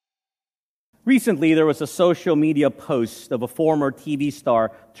Recently, there was a social media post of a former TV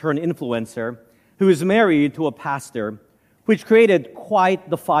star turned influencer who is married to a pastor, which created quite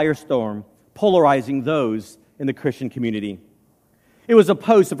the firestorm, polarizing those in the Christian community. It was a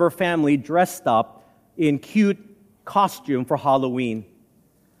post of her family dressed up in cute costume for Halloween.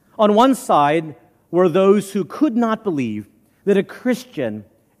 On one side were those who could not believe that a Christian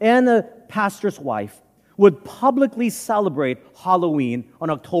and a pastor's wife would publicly celebrate Halloween on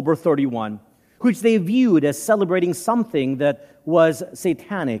October 31, which they viewed as celebrating something that was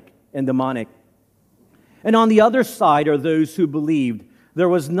satanic and demonic. And on the other side are those who believed there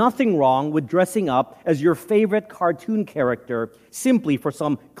was nothing wrong with dressing up as your favorite cartoon character simply for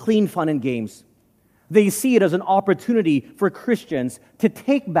some clean fun and games. They see it as an opportunity for Christians to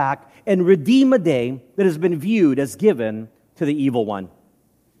take back and redeem a day that has been viewed as given to the evil one.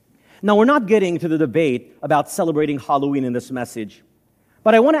 Now, we're not getting to the debate about celebrating Halloween in this message,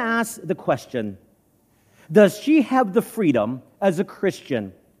 but I want to ask the question, does she have the freedom as a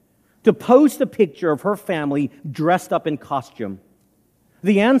Christian to post a picture of her family dressed up in costume?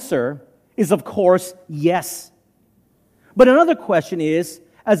 The answer is, of course, yes. But another question is,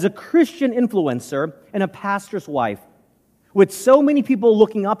 as a Christian influencer and a pastor's wife, with so many people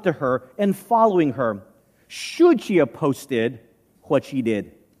looking up to her and following her, should she have posted what she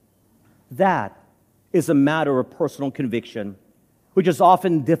did? That is a matter of personal conviction, which is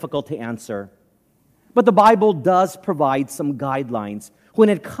often difficult to answer. But the Bible does provide some guidelines when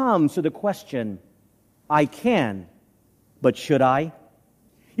it comes to the question, I can, but should I?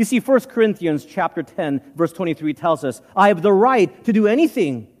 You see, 1 Corinthians chapter 10, verse 23 tells us, I have the right to do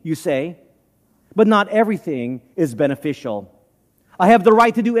anything, you say, but not everything is beneficial. I have the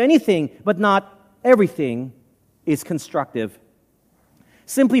right to do anything, but not everything is constructive.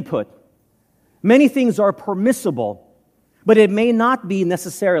 Simply put, many things are permissible, but it may not be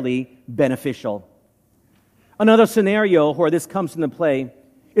necessarily beneficial. Another scenario where this comes into play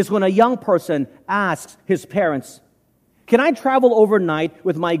is when a young person asks his parents, can I travel overnight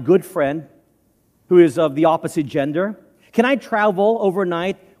with my good friend who is of the opposite gender? Can I travel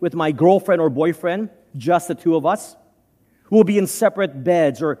overnight with my girlfriend or boyfriend, just the two of us? We'll be in separate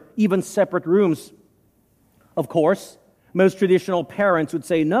beds or even separate rooms. Of course, most traditional parents would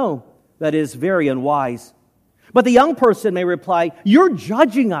say, no, that is very unwise. But the young person may reply, you're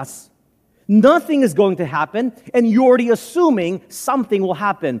judging us. Nothing is going to happen, and you're already assuming something will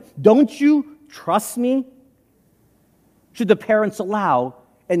happen. Don't you trust me? Should the parents allow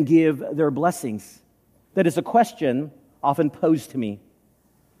and give their blessings? That is a question often posed to me.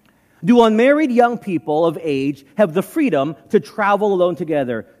 Do unmarried young people of age have the freedom to travel alone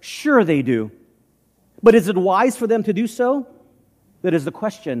together? Sure they do. But is it wise for them to do so? That is the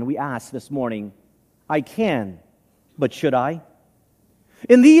question we ask this morning. I can, but should I?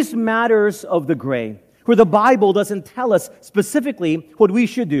 In these matters of the gray, where the Bible doesn't tell us specifically what we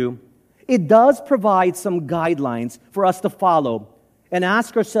should do, it does provide some guidelines for us to follow and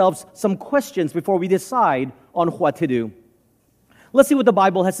ask ourselves some questions before we decide on what to do. Let's see what the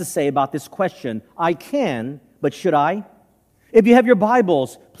Bible has to say about this question. I can, but should I? If you have your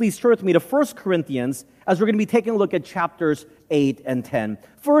Bibles, please turn with me to 1 Corinthians as we're going to be taking a look at chapters 8 and 10.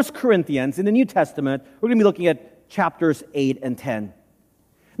 1 Corinthians, in the New Testament, we're going to be looking at chapters 8 and 10.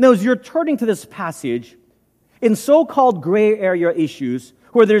 Now, as you're turning to this passage, in so-called gray area issues,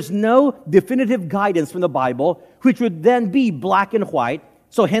 where there's no definitive guidance from the Bible, which would then be black and white,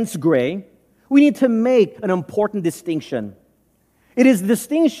 so hence gray, we need to make an important distinction. It is the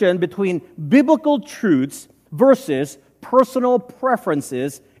distinction between biblical truths versus personal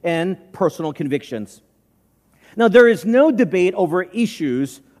preferences and personal convictions. Now, there is no debate over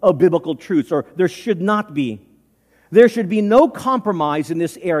issues of biblical truths, or there should not be. There should be no compromise in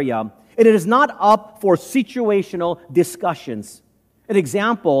this area, and it is not up for situational discussions. An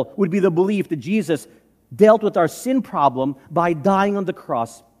example would be the belief that Jesus dealt with our sin problem by dying on the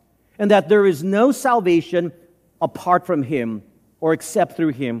cross, and that there is no salvation apart from Him or except through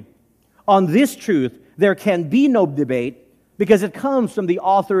Him. On this truth, there can be no debate because it comes from the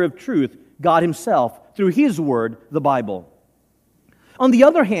author of truth, God Himself, through His Word, the Bible. On the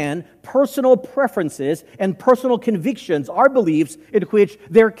other hand, personal preferences and personal convictions are beliefs in which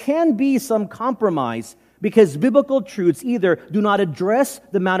there can be some compromise because biblical truths either do not address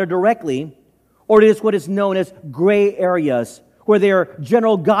the matter directly, or it is what is known as gray areas, where there are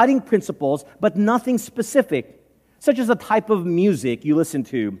general guiding principles but nothing specific, such as the type of music you listen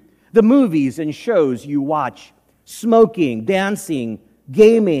to, the movies and shows you watch, smoking, dancing,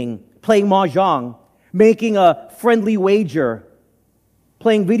 gaming, playing mahjong, making a friendly wager,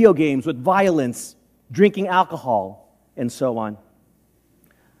 playing video games with violence, drinking alcohol, and so on.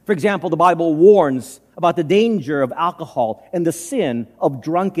 For example, the Bible warns about the danger of alcohol and the sin of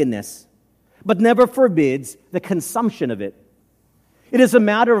drunkenness, but never forbids the consumption of it. It is a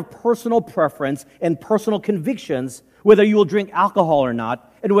matter of personal preference and personal convictions whether you will drink alcohol or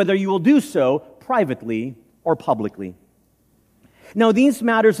not, and whether you will do so privately or publicly. Now, these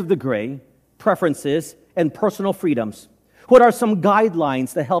matters of the gray, preferences, and personal freedoms, what are some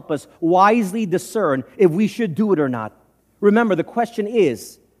guidelines to help us wisely discern if we should do it or not? Remember, the question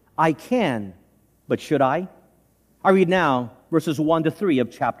is, I can, but should I? I read now verses 1 to 3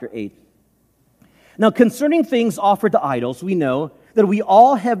 of chapter 8. Now, concerning things offered to idols, we know that we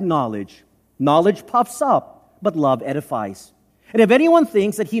all have knowledge. Knowledge puffs up, but love edifies. And if anyone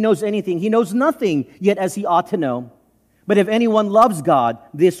thinks that he knows anything, he knows nothing yet as he ought to know. But if anyone loves God,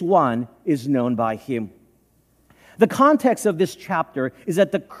 this one is known by him. The context of this chapter is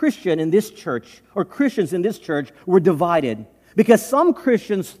that the Christian in this church, or Christians in this church, were divided because some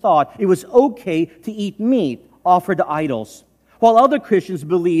Christians thought it was okay to eat meat offered to idols, while other Christians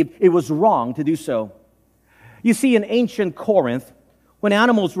believed it was wrong to do so. You see, in ancient Corinth, when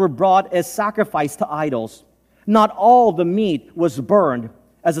animals were brought as sacrifice to idols, not all the meat was burned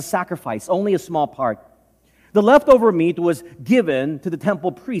as a sacrifice, only a small part. The leftover meat was given to the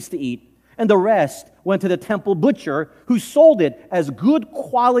temple priest to eat, and the rest went to the temple butcher, who sold it as good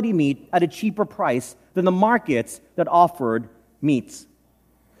quality meat at a cheaper price than the markets that offered meats.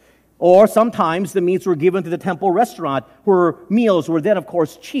 Or sometimes the meats were given to the temple restaurant, where meals were then, of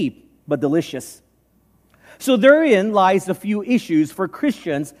course, cheap but delicious. So therein lies a few issues for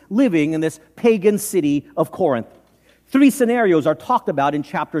Christians living in this pagan city of Corinth. 3 scenarios are talked about in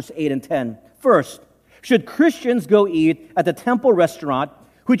chapters 8 and 10. First, should Christians go eat at the temple restaurant,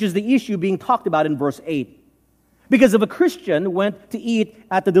 which is the issue being talked about in verse 8? Because if a Christian went to eat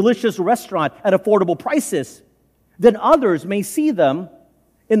at the delicious restaurant at affordable prices, then others may see them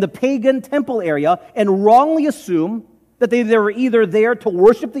in the pagan temple area and wrongly assume that they were either there to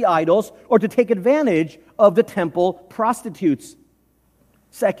worship the idols or to take advantage of the temple prostitutes.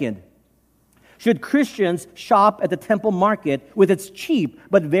 Second, should Christians shop at the temple market with its cheap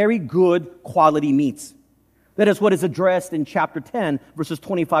but very good quality meats? That is what is addressed in chapter 10, verses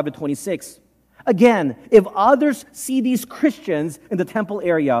 25 to 26. Again, if others see these Christians in the temple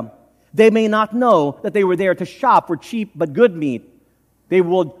area, they may not know that they were there to shop for cheap but good meat. They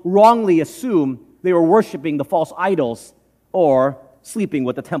will wrongly assume they were worshiping the false idols or sleeping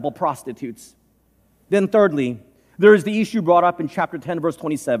with the temple prostitutes. Then thirdly, there is the issue brought up in chapter 10, verse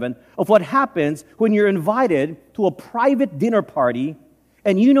 27, of what happens when you're invited to a private dinner party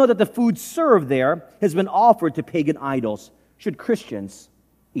and you know that the food served there has been offered to pagan idols. Should Christians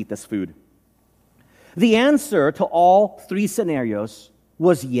eat this food? The answer to all 3 scenarios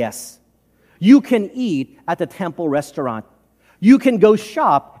was yes. You can eat at the temple restaurant. You can go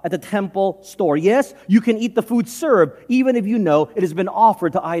shop at the temple store. Yes, you can eat the food served, even if you know it has been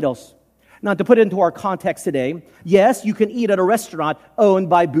offered to idols. Now, to put it into our context today, yes, you can eat at a restaurant owned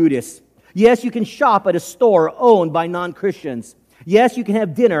by Buddhists. Yes, you can shop at a store owned by non-Christians. Yes, you can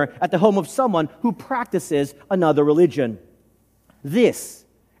have dinner at the home of someone who practices another religion. This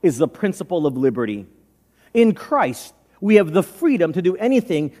is the principle of liberty. In Christ, we have the freedom to do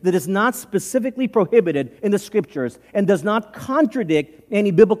anything that is not specifically prohibited in the Scriptures and does not contradict any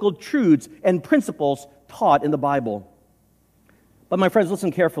biblical truths and principles taught in the Bible. But my friends,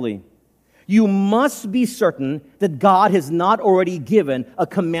 listen carefully. You must be certain that God has not already given a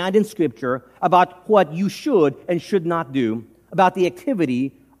command in Scripture about what you should and should not do, about the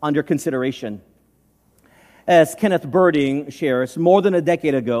activity under consideration. As Kenneth Birding shares, more than a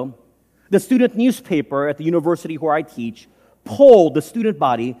decade ago, the student newspaper at the university where I teach polled the student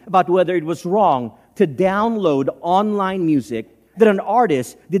body about whether it was wrong to download online music that an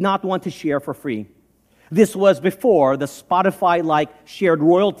artist did not want to share for free. This was before the Spotify-like shared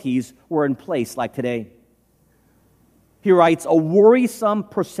royalties were in place like today. He writes, a worrisome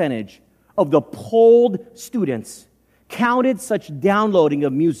percentage of the polled students counted such downloading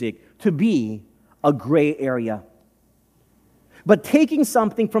of music to be a gray area. But taking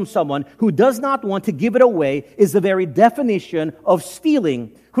something from someone who does not want to give it away is the very definition of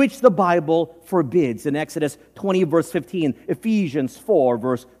stealing, which the Bible forbids in Exodus 20, verse 15, Ephesians 4,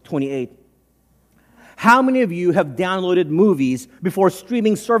 verse 28. How many of you have downloaded movies before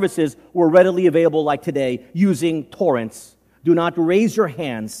streaming services were readily available like today using torrents? Do not raise your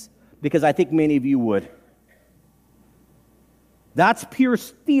hands, because I think many of you would. That's pure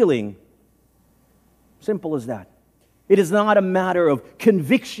stealing. Simple as that. It is not a matter of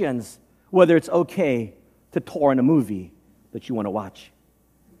convictions whether it's okay to torrent a movie that you want to watch.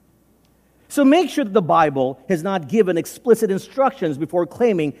 So make sure that the Bible has not given explicit instructions before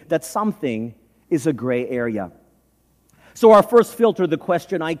claiming that something is a gray area. So our first filter, the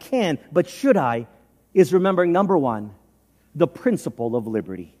question, I can, but should I, is remembering, number one, the principle of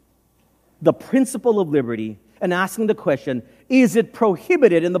liberty. The principle of liberty, and asking the question, is it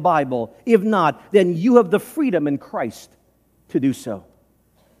prohibited in the Bible? If not, then you have the freedom in Christ to do so.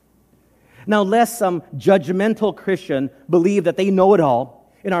 Now, lest some judgmental Christian believe that they know it all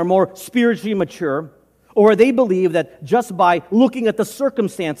and are more spiritually mature, or they believe that just by looking at the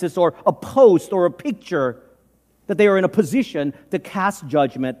circumstances or a post or a picture that they are in a position to cast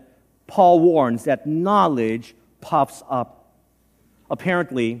judgment, Paul warns that knowledge puffs up.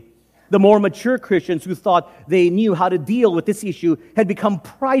 Apparently, the more mature Christians who thought they knew how to deal with this issue had become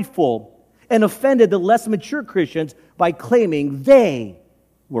prideful and offended the less mature Christians by claiming they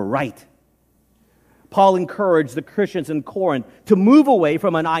were right. Paul encouraged the Christians in Corinth to move away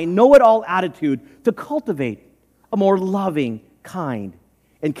from an I know it all attitude to cultivate a more loving, kind,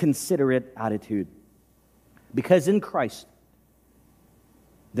 and considerate attitude. Because in Christ,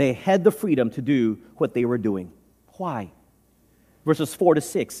 they had the freedom to do what they were doing. Why? Verses 4 to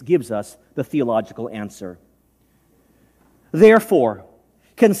 6 gives us the theological answer. Therefore,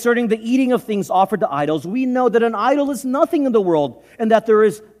 concerning the eating of things offered to idols, we know that an idol is nothing in the world, and that there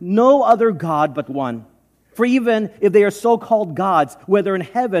is no other God but one. For even if they are so-called gods, whether in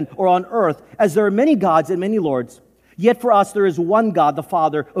heaven or on earth, as there are many gods and many lords, yet for us there is one God, the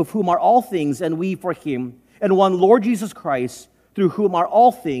Father, of whom are all things, and we for him, and one Lord Jesus Christ, through whom are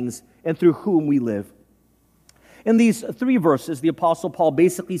all things, and through whom we live. In these three verses, the Apostle Paul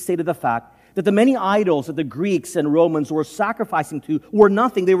basically stated the fact that the many idols that the Greeks and Romans were sacrificing to were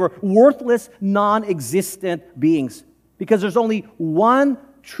nothing. They were worthless, non-existent beings. Because there's only one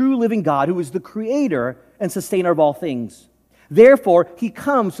true living God who is the creator and sustainer of all things. Therefore, he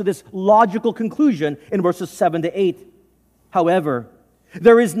comes to this logical conclusion in verses 7 to 8. However,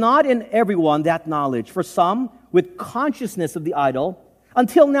 there is not in everyone that knowledge. For some, with consciousness of the idol,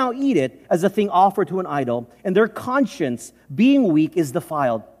 until now eat it as a thing offered to an idol, and their conscience, being weak, is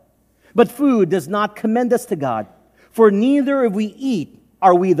defiled. But food does not commend us to God, for neither if we eat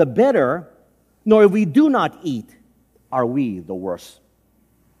are we the better, nor if we do not eat are we the worse.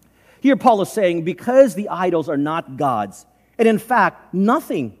 Here Paul is saying, because the idols are not gods, and in fact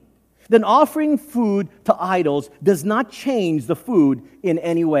nothing, then offering food to idols does not change the food in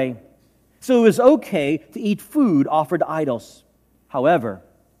any way. So it is okay to eat food offered to idols. However,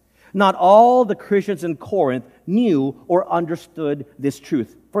 not all the Christians in Corinth knew or understood this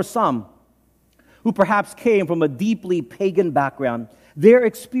truth. For some, who perhaps came from a deeply pagan background, their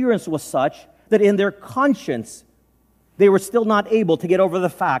experience was such that in their conscience, they were still not able to get over the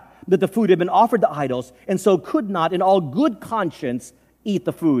fact that the food had been offered to idols, and so could not, in all good conscience, eat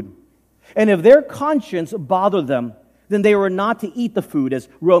the food. And if their conscience bothered them, then they were not to eat the food, as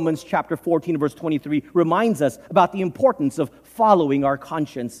Romans chapter 14, verse 23 reminds us about the importance of following our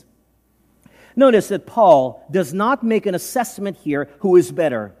conscience. Notice that Paul does not make an assessment here who is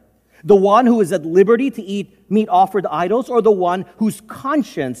better, the one who is at liberty to eat meat offered to idols, or the one whose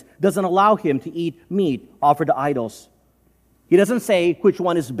conscience doesn't allow him to eat meat offered to idols. He doesn't say which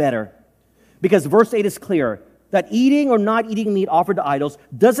one is better, because verse 8 is clear that eating or not eating meat offered to idols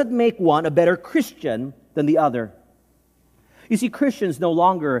doesn't make one a better Christian than the other. You see, Christians no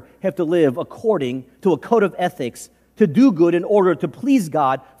longer have to live according to a code of ethics to do good in order to please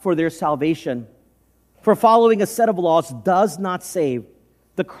God for their salvation. For following a set of laws does not save.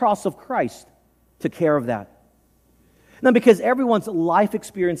 The cross of Christ took care of that. Now, because everyone's life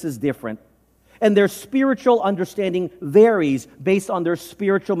experience is different, and their spiritual understanding varies based on their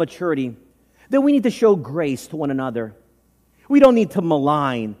spiritual maturity, then we need to show grace to one another. We don't need to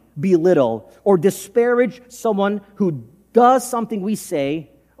malign, belittle, or disparage someone who does something we say,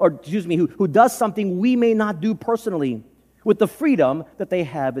 who does something we may not do personally, with the freedom that they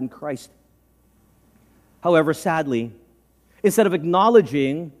have in Christ. However, sadly, instead of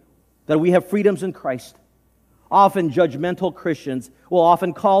acknowledging that we have freedoms in Christ, often judgmental Christians will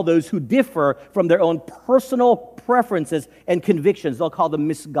often call those who differ from their own personal preferences and convictions, they'll call them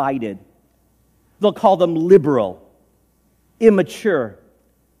misguided. They'll call them liberal, immature,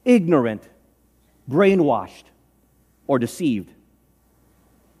 ignorant, brainwashed, or deceived.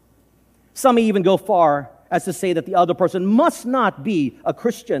 Some may even go far as to say that the other person must not be a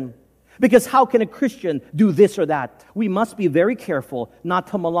Christian, because how can a Christian do this or that? We must be very careful not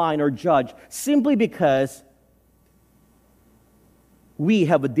to malign or judge simply because we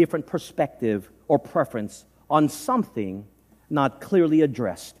have a different perspective or preference on something not clearly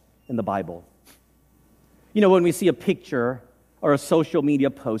addressed in the Bible. You know, when we see a picture or a social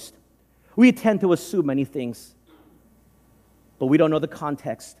media post, We tend to assume many things, but we don't know the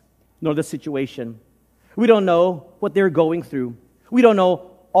context, nor the situation. We don't know what they're going through. We don't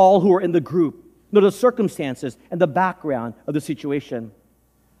know all who are in the group, nor the circumstances and the background of the situation.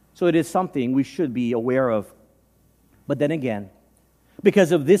 So it is something we should be aware of. But then again,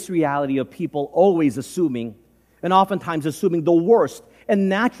 because of this reality of people always assuming, and oftentimes assuming the worst, and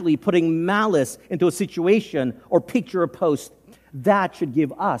naturally putting malice into a situation or picture or post, that should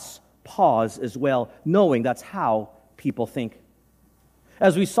give us pause as well, knowing that's how people think.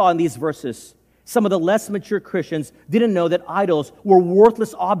 As we saw in these verses, some of the less mature Christians didn't know that idols were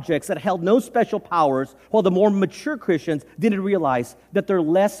worthless objects that held no special powers, while the more mature Christians didn't realize that their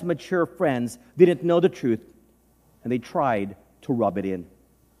less mature friends didn't know the truth, and they tried to rub it in.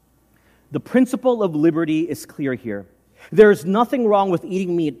 The principle of liberty is clear here. There is nothing wrong with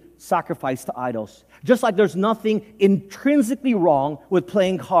eating meat sacrificed to idols, just like there's nothing intrinsically wrong with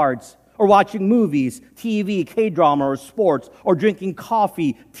playing cards or watching movies, TV, K-drama, or sports, or drinking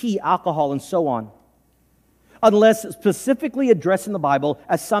coffee, tea, alcohol, and so on. Unless specifically addressed in the Bible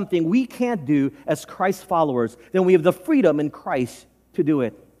as something we can't do as Christ followers, then we have the freedom in Christ to do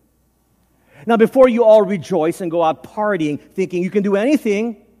it. Now, before you all rejoice and go out partying, thinking you can do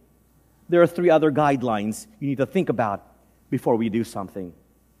anything, there are 3 other guidelines you need to think about before we do something.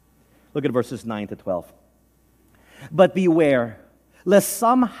 Look at verses 9 to 12. But beware, lest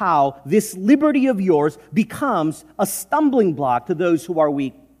somehow this liberty of yours becomes a stumbling block to those who are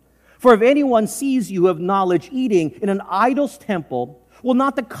weak. For if anyone sees you of knowledge eating in an idol's temple, will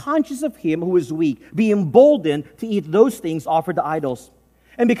not the conscience of him who is weak be emboldened to eat those things offered to idols?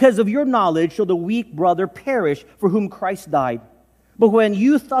 And because of your knowledge shall the weak brother perish for whom Christ died. But when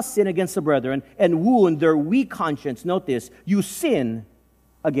you thus sin against the brethren and wound their weak conscience, note this, you sin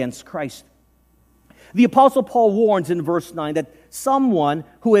against Christ. The Apostle Paul warns in verse 9 that someone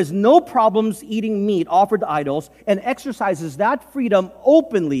who has no problems eating meat offered to idols and exercises that freedom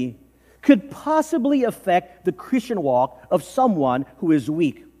openly could possibly affect the Christian walk of someone who is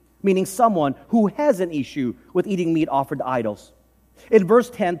weak, meaning someone who has an issue with eating meat offered to idols. In verse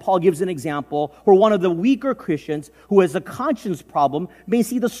 10, Paul gives an example where one of the weaker Christians who has a conscience problem may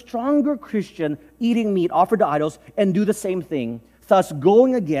see the stronger Christian eating meat offered to idols and do the same thing, thus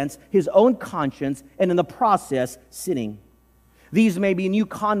going against his own conscience and in the process sinning. These may be new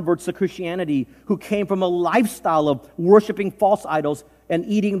converts to Christianity who came from a lifestyle of worshiping false idols and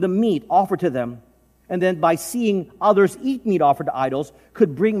eating the meat offered to them. And then by seeing others eat meat offered to idols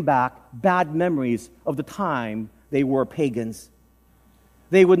could bring back bad memories of the time they were pagans.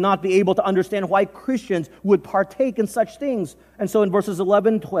 They would not be able to understand why Christians would partake in such things. And so in verses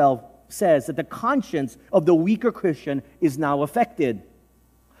 11 and 12 says that the conscience of the weaker Christian is now affected,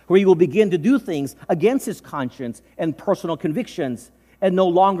 where he will begin to do things against his conscience and personal convictions and no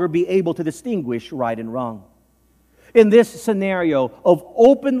longer be able to distinguish right and wrong. In this scenario of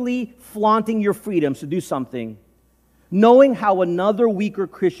openly flaunting your freedoms to do something, knowing how another weaker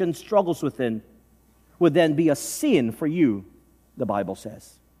Christian struggles within would then be a sin for you, the Bible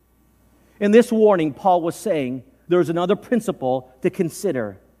says. In this warning, Paul was saying there's another principle to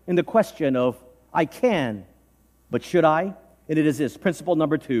consider in the question of, I can, but should I? And it is this, principle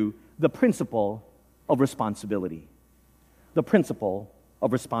number 2, the principle of responsibility. The principle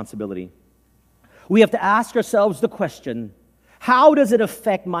of responsibility. We have to ask ourselves the question, how does it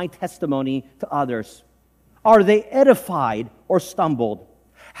affect my testimony to others? Are they edified or stumbled?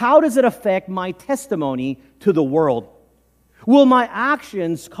 How does it affect my testimony to the world? Will my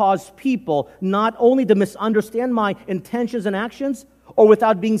actions cause people not only to misunderstand my intentions and actions, or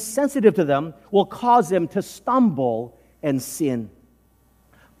without being sensitive to them, will cause them to stumble and sin?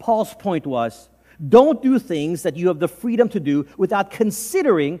 Paul's point was, don't do things that you have the freedom to do without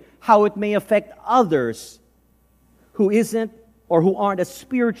considering how it may affect others who isn't or who aren't as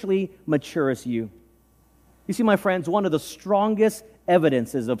spiritually mature as you. You see, my friends, one of the strongest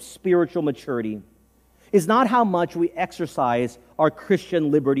evidences of spiritual maturity is not how much we exercise our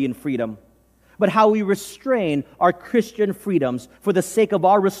Christian liberty and freedom, but how we restrain our Christian freedoms for the sake of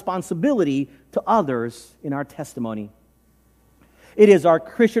our responsibility to others in our testimony. It is our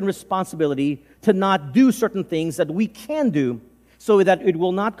Christian responsibility to not do certain things that we can do so that it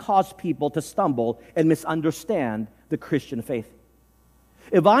will not cause people to stumble and misunderstand the Christian faith.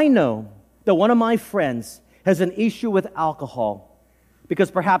 If I know that one of my friends has an issue with alcohol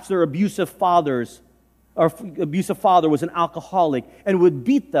because perhaps their abusive father was an alcoholic and would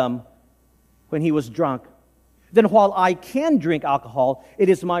beat them when he was drunk, then while I can drink alcohol, it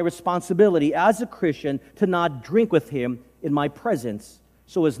is my responsibility as a Christian to not drink with him in my presence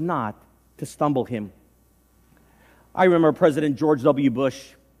so as not to stumble him. I remember President George W.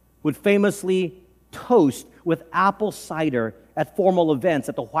 Bush would famously toast with apple cider at formal events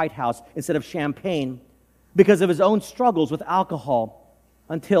at the White House instead of champagne because of his own struggles with alcohol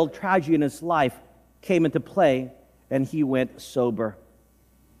until tragedy in his life came into play and he went sober.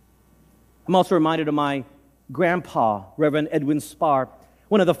 I'm also reminded of my grandpa, Reverend Edwin Spar,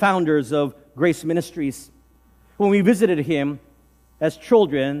 one of the founders of Grace Ministries. When we visited him as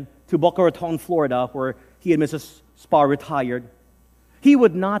children to Boca Raton, Florida, where he and Mrs. Spar retired, he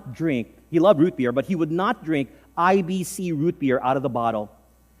would not drink. He loved root beer, but he would not drink IBC root beer out of the bottle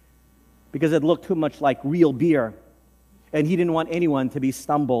because it looked too much like real beer, and he didn't want anyone to be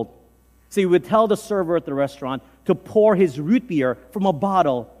stumbled. So he would tell the server at the restaurant to pour his root beer from a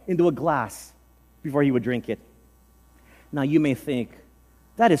bottle into a glass before he would drink it. Now you may think,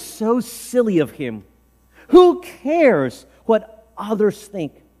 that is so silly of him. Who cares what others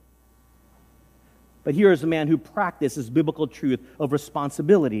think? But here is a man who practices biblical truth of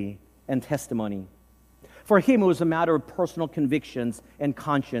responsibility and testimony. For him, it was a matter of personal convictions and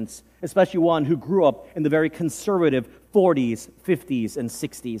conscience, especially one who grew up in the very conservative 40s, 50s, and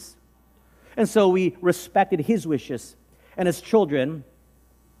 60s. And so we respected his wishes. And as children,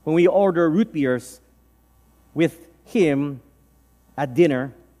 when we order root beers with him at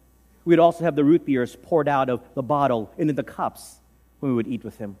dinner, we'd also have the root beers poured out of the bottle into the cups when we would eat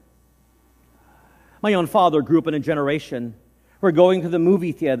with him. My own father grew up in a generation where going to the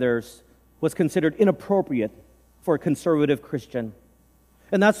movie theaters was considered inappropriate for a conservative Christian.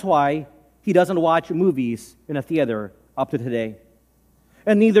 And that's why he doesn't watch movies in a theater up to today.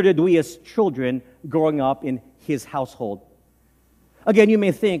 And neither did we as children growing up in his household. Again, you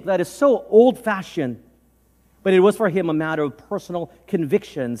may think that is so old-fashioned, but it was for him a matter of personal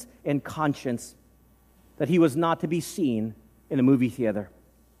convictions and conscience that he was not to be seen in a movie theater.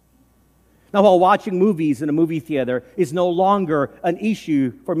 Now, while watching movies in a movie theater is no longer an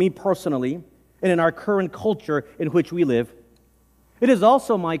issue for me personally and in our current culture in which we live, it is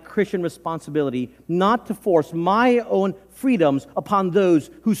also my Christian responsibility not to force my own freedoms upon those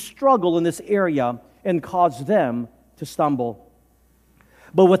who struggle in this area and cause them to stumble.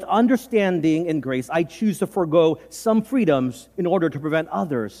 But with understanding and grace, I choose to forego some freedoms in order to prevent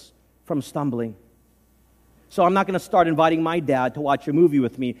others from stumbling. So I'm not going to start inviting my dad to watch a movie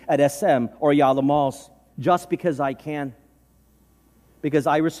with me at SM or Ayala Malls just because I can. Because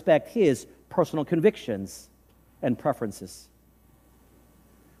I respect his personal convictions and preferences.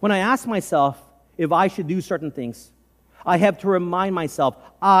 When I ask myself if I should do certain things, I have to remind myself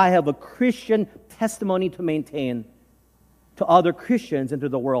I have a Christian testimony to maintain to other Christians and to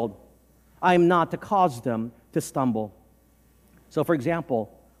the world. I am not to cause them to stumble. So, for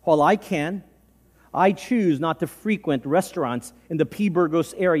example, while I choose not to frequent restaurants in the P.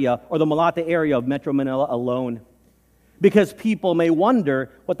 Burgos area or the Malate area of Metro Manila alone, because people may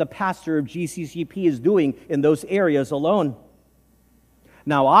wonder what the pastor of GCCP is doing in those areas alone.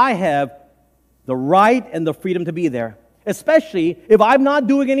 Now, I have the right and the freedom to be there, especially if I'm not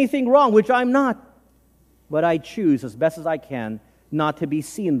doing anything wrong, which I'm not. But I choose, as best as I can, not to be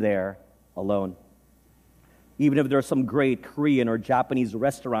seen there alone. Even if there are some great Korean or Japanese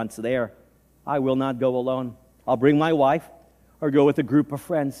restaurants there, I will not go alone. I'll bring my wife or go with a group of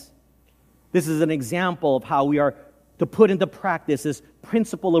friends. This is an example of how we are to put into practice this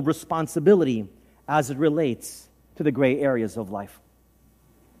principle of responsibility as it relates to the gray areas of life.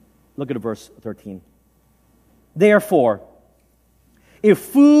 Look at verse 13. Therefore, if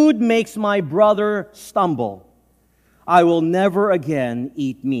food makes my brother stumble, I will never again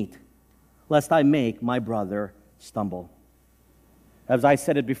eat meat, lest I make my brother stumble. As I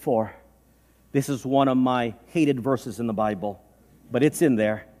said it before, this is one of my hated verses in the Bible, but it's in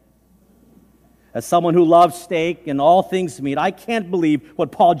there. As someone who loves steak and all things meat, I can't believe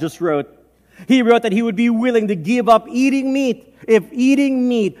what Paul just wrote. He wrote that he would be willing to give up eating meat if eating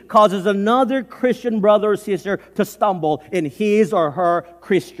meat causes another Christian brother or sister to stumble in his or her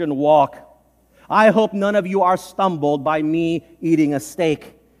Christian walk. I hope none of you are stumbled by me eating a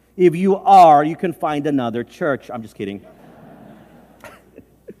steak. If you are, you can find another church. I'm just kidding.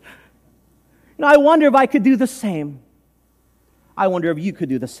 I wonder if I could do the same. I wonder if you could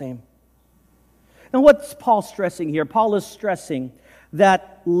do the same. Now, what's Paul stressing here? Paul is stressing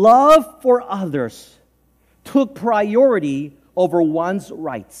that love for others took priority over one's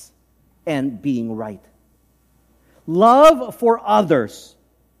rights and being right. Love for others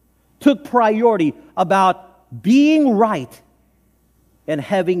took priority about being right and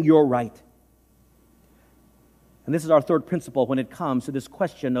having your right. And this is our third principle when it comes to this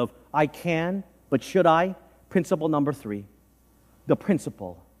question of I can, but should I? Principle number 3, the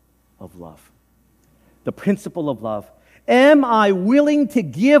principle of love. The principle of love. Am I willing to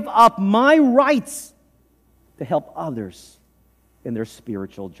give up my rights to help others in their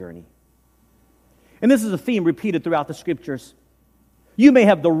spiritual journey? And this is a theme repeated throughout the Scriptures. You may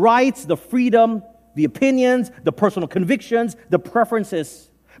have the rights, the freedom, the opinions, the personal convictions, the preferences,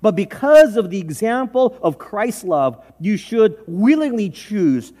 but because of the example of Christ's love, you should willingly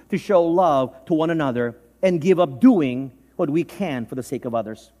choose to show love to one another and give up doing what we can for the sake of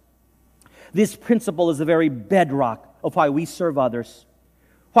others. This principle is the very bedrock of why we serve others,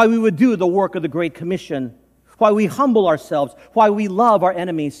 why we would do the work of the Great Commission, why we humble ourselves, why we love our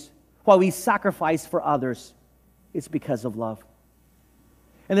enemies, why we sacrifice for others. It's because of love.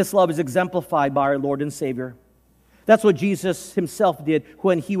 And this love is exemplified by our Lord and Savior. That's what Jesus himself did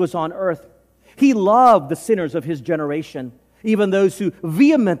when he was on earth. He loved the sinners of his generation, even those who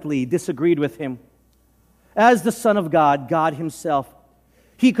vehemently disagreed with him. As the Son of God, God himself,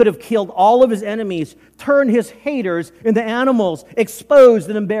 he could have killed all of his enemies, turned his haters into animals, exposed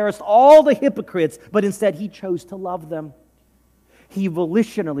and embarrassed all the hypocrites, but instead he chose to love them. He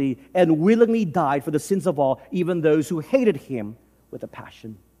volitionally and willingly died for the sins of all, even those who hated him with a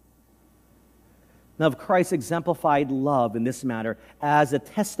passion. Now, if Christ exemplified love in this matter as a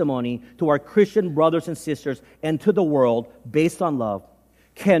testimony to our Christian brothers and sisters and to the world based on love,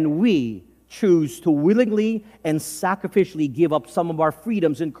 can we choose to willingly and sacrificially give up some of our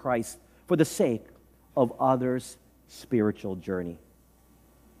freedoms in Christ for the sake of others' spiritual journey?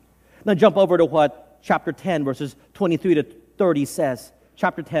 Now jump over to what chapter 10, verses 23 to 30 says.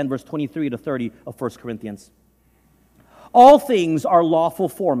 Chapter 10, verse 23 to 30 of 1 Corinthians. All things are lawful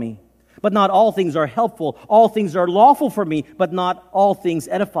for me, but not all things are helpful. All things are lawful for me, but not all things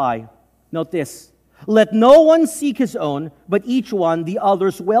edify. Note this. Let no one seek his own, but each one the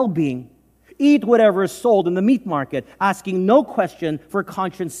other's well-being. Eat whatever is sold in the meat market, asking no question for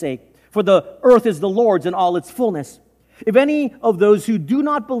conscience sake. For the earth is the Lord's and all its fullness. If any of those who do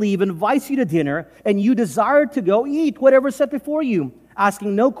not believe invites you to dinner, and you desire to go, eat whatever is set before you,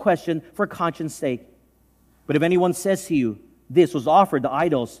 asking no question for conscience sake. But if anyone says to you, this was offered to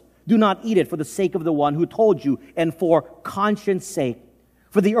idols, do not eat it for the sake of the one who told you, and for conscience sake.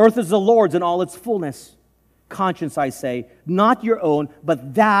 For the earth is the Lord's and all its fullness. Conscience, I say, not your own,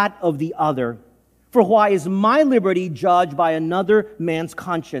 but that of the other. For why is my liberty judged by another man's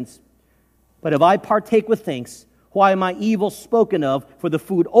conscience? But if I partake with thanks, why am I evil spoken of for the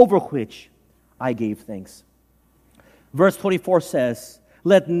food over which I gave thanks? Verse 24 says,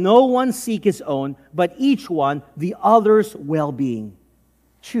 let no one seek his own, but each one the other's well-being.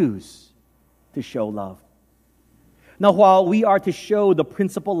 Choose to show love. Now, while we are to show the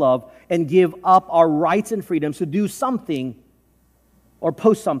principal love and give up our rights and freedoms to do something or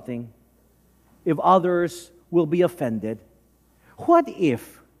post something, if others will be offended, what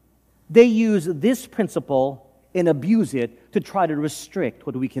if they use this principle and abuse it to try to restrict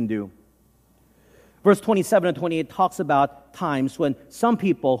what we can do? Verse 27 and 28 talks about times when some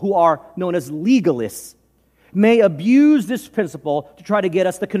people who are known as legalists may abuse this principle to try to get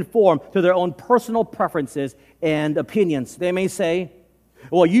us to conform to their own personal preferences and opinions. They may say,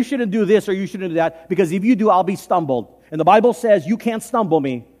 well, you shouldn't do this or you shouldn't do that, because if you do, I'll be stumbled. And the Bible says you can't stumble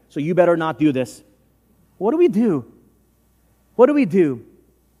me, so you better not do this. What do we do? What do we do?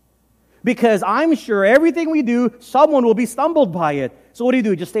 Because I'm sure everything we do, someone will be stumbled by it. So what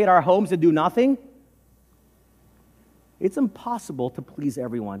do? Just stay at our homes and do nothing? It's impossible to please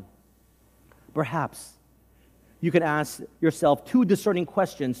everyone. Perhaps you can ask yourself two discerning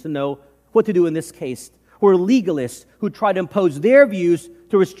questions to know what to do in this case, where legalists who try to impose their views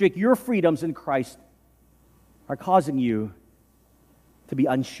to restrict your freedoms in Christ are causing you to be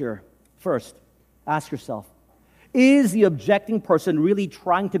unsure. First, ask yourself, is the objecting person really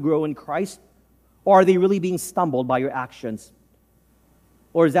trying to grow in Christ, or are they really being stumbled by your actions?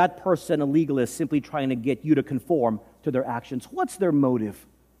 Or is that person a legalist simply trying to get you to conform to their actions? What's their motive?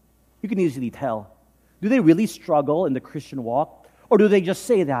 You can easily tell. Do they really struggle in the Christian walk? Or do they just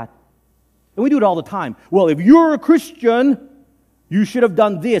say that? And we do it all the time. Well, if you're a Christian, you should have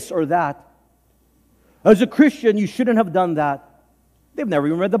done this or that. As a Christian, you shouldn't have done that. They've never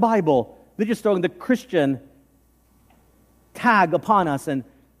even read the Bible. They're just throwing the Christian tag upon us and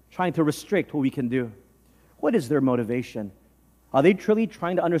trying to restrict what we can do. What is their motivation? Are they truly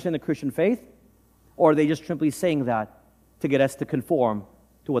trying to understand the Christian faith? Or are they just simply saying that to get us to conform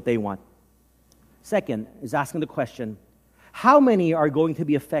to what they want? Second is asking the question, how many are going to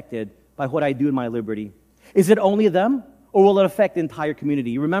be affected by what I do in my liberty? Is it only them, or will it affect the entire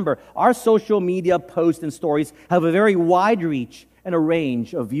community? Remember, our social media posts and stories have a very wide reach and a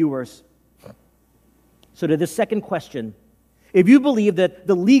range of viewers. So to this second question, if you believe that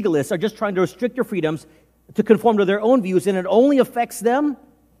the legalists are just trying to restrict your freedoms, to conform to their own views and it only affects them,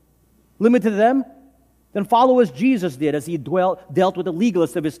 limited to them, then follow as Jesus did as he dealt with the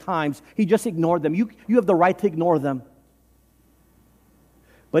legalists of his times. He just ignored them. You have the right to ignore them.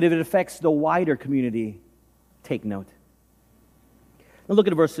 But if it affects the wider community, take note. Now look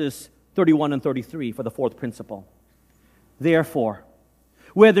at verses 31 and 33 for the fourth principle. Therefore,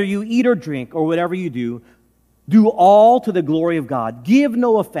 whether you eat or drink or whatever you do all to the glory of God. Give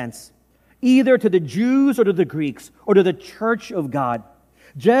no offense, either to the Jews or to the Greeks or to the church of God,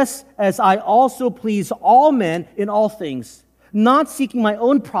 just as I also please all men in all things, not seeking my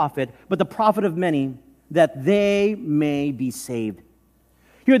own profit, but the profit of many, that they may be saved.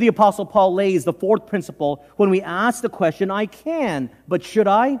 Here the Apostle Paul lays the fourth principle when we ask the question, I can, but should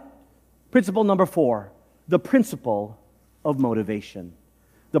I? Principle number 4, the principle of motivation.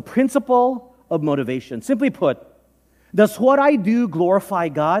 The principle of motivation. Simply put, does what I do glorify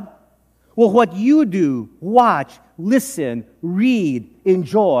God? Will what you do, watch, listen, read,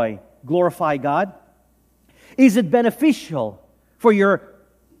 enjoy, glorify God? Is it beneficial for your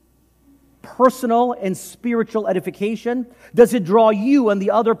personal and spiritual edification? Does it draw you and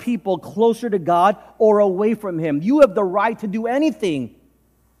the other people closer to God or away from Him? You have the right to do anything.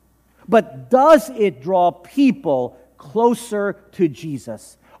 But does it draw people closer to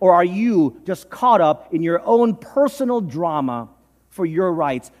Jesus? Or are you just caught up in your own personal drama for your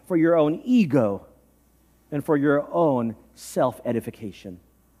rights, for your own ego, and for your own self-edification?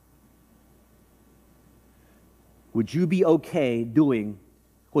 Would you be okay doing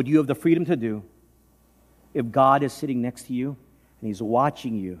what you have the freedom to do if God is sitting next to you and He's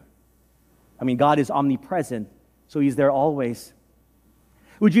watching you? I mean, God is omnipresent, so He's there always.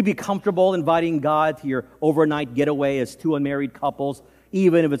 Would you be comfortable inviting God to your overnight getaway as two unmarried couples,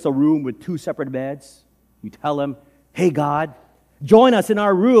 even if it's a room with 2 separate beds? You tell Him, hey God, join us in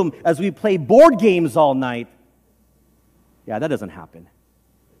our room as we play board games all night. Yeah, that doesn't happen.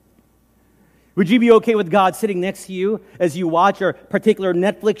 Would you be okay with God sitting next to you as you watch a particular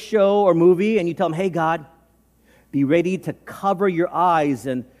Netflix show or movie and you tell Him, hey God, be ready to cover your eyes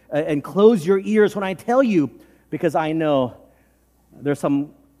and close your ears when I tell you, because I know there's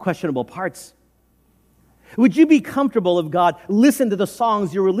some questionable parts. Would you be comfortable if God listened to the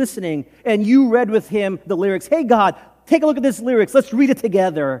songs you were listening and you read with Him the lyrics? Hey God, take a look at these lyrics. Let's read it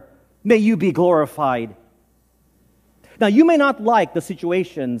together. May you be glorified. Now, you may not like the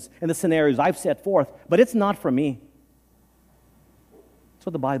situations and the scenarios I've set forth, but it's not for me. That's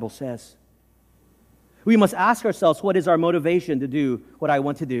what the Bible says. We must ask ourselves, what is our motivation to do what I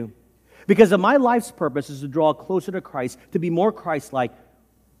want to do? Because if my life's purpose is to draw closer to Christ, to be more Christ-like,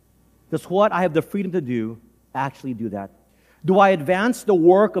 does what I have the freedom to do actually do that? Do I advance the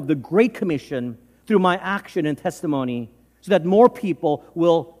work of the Great Commission through my action and testimony so that more people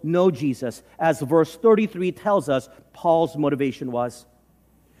will know Jesus, as verse 33 tells us Paul's motivation was?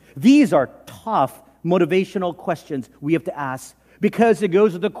 These are tough motivational questions we have to ask because it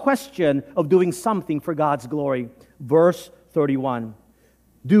goes to the question of doing something for God's glory. Verse 31.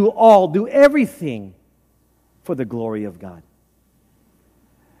 Do everything for the glory of God.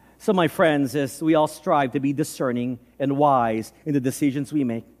 So, my friends, as we all strive to be discerning and wise in the decisions we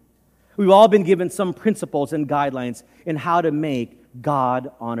make, we've all been given some principles and guidelines in how to make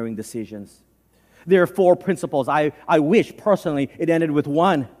God-honoring decisions. There are 4 principles. I wish, personally, it ended with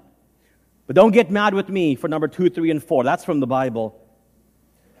 1. But don't get mad with me for number 2, 3, and 4. That's from the Bible.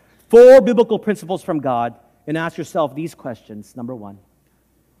 4 biblical principles from God, and ask yourself these questions. Number 1,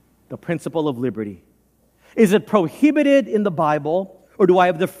 the principle of liberty. Is it prohibited in the Bible, or do I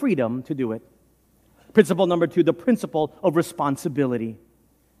have the freedom to do it? Principle number 2, the principle of responsibility.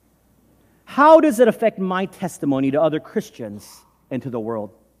 How does it affect my testimony to other Christians and to the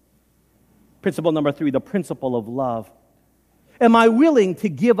world? Principle number 3, the principle of love. Am I willing to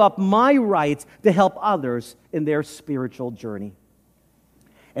give up my rights to help others in their spiritual journey?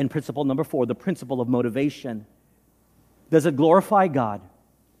 And principle number 4, the principle of motivation. Does it glorify God,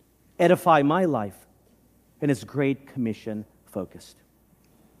 edify my life, and is Great Commission focused?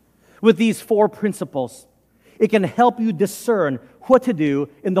 With these 4 principles, it can help you discern what to do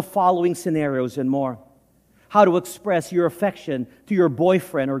in the following scenarios and more. How to express your affection to your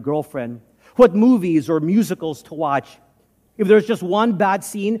boyfriend or girlfriend. What movies or musicals to watch. If there's just one bad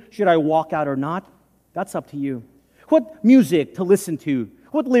scene, should I walk out or not? That's up to you. What music to listen to.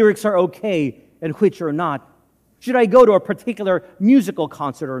 What lyrics are okay and which are not. Should I go to a particular musical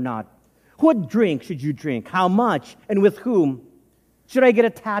concert or not? What drink should you drink? How much and with whom? Should I get a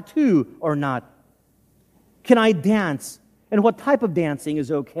tattoo or not? Can I dance? And what type of dancing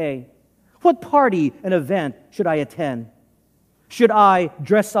is okay? What party and event should I attend? Should I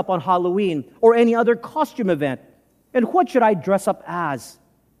dress up on Halloween or any other costume event? And what should I dress up as?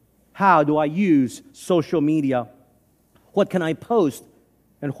 How do I use social media? What can I post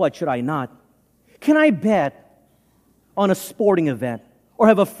and what should I not? Can I bet on a sporting event or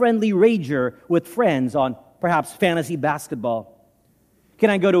have a friendly wager with friends on perhaps fantasy basketball? Can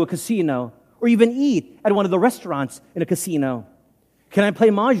I go to a casino or even eat at one of the restaurants in a casino? Can I play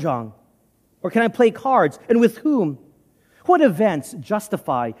mahjong? Or can I play cards? And with whom? What events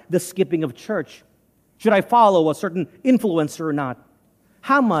justify the skipping of church? Should I follow a certain influencer or not?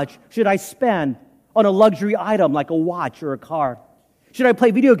 How much should I spend on a luxury item like a watch or a car? Should I play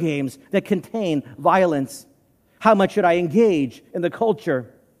video games that contain violence? How much should I engage in the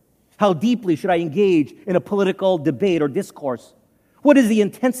culture? How deeply should I engage in a political debate or discourse? What is the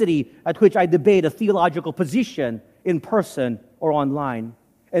intensity at which I debate a theological position in person or online?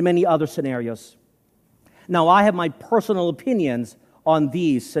 And many other scenarios. Now, I have my personal opinions on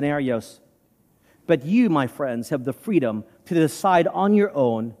these scenarios. But you, my friends, have the freedom to decide on your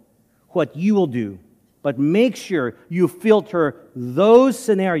own what you will do. But make sure you filter those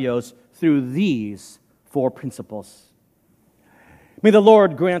scenarios through these 4 principles. May the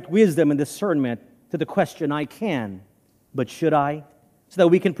Lord grant wisdom and discernment to the question, I can, but should I? So that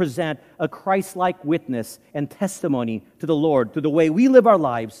we can present a Christ-like witness and testimony to the Lord through the way we live our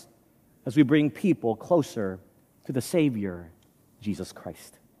lives as we bring people closer to the Savior, Jesus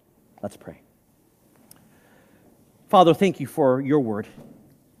Christ. Let's pray. Father, thank you for your word.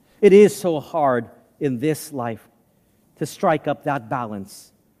 It is so hard in this life to strike up that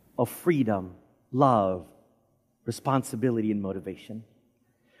balance of freedom, love, responsibility, and motivation.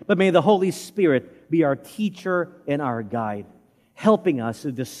 But may the Holy Spirit be our teacher and our guide, helping us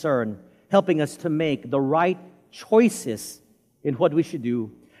to discern, helping us to make the right choices in what we should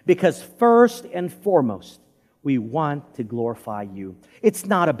do, because first and foremost, we want to glorify you. It's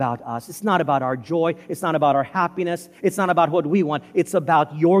not about us. It's not about our joy. It's not about our happiness. It's not about what we want. It's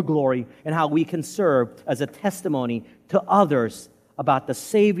about your glory and how we can serve as a testimony to others about the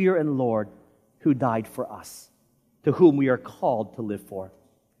Savior and Lord who died for us, to whom we are called to live for.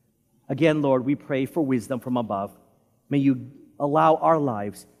 Again, Lord, we pray for wisdom from above. May you allow our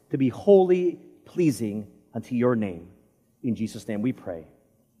lives to be wholly pleasing unto your name. In Jesus' name we pray.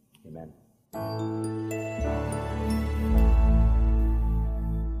 Amen.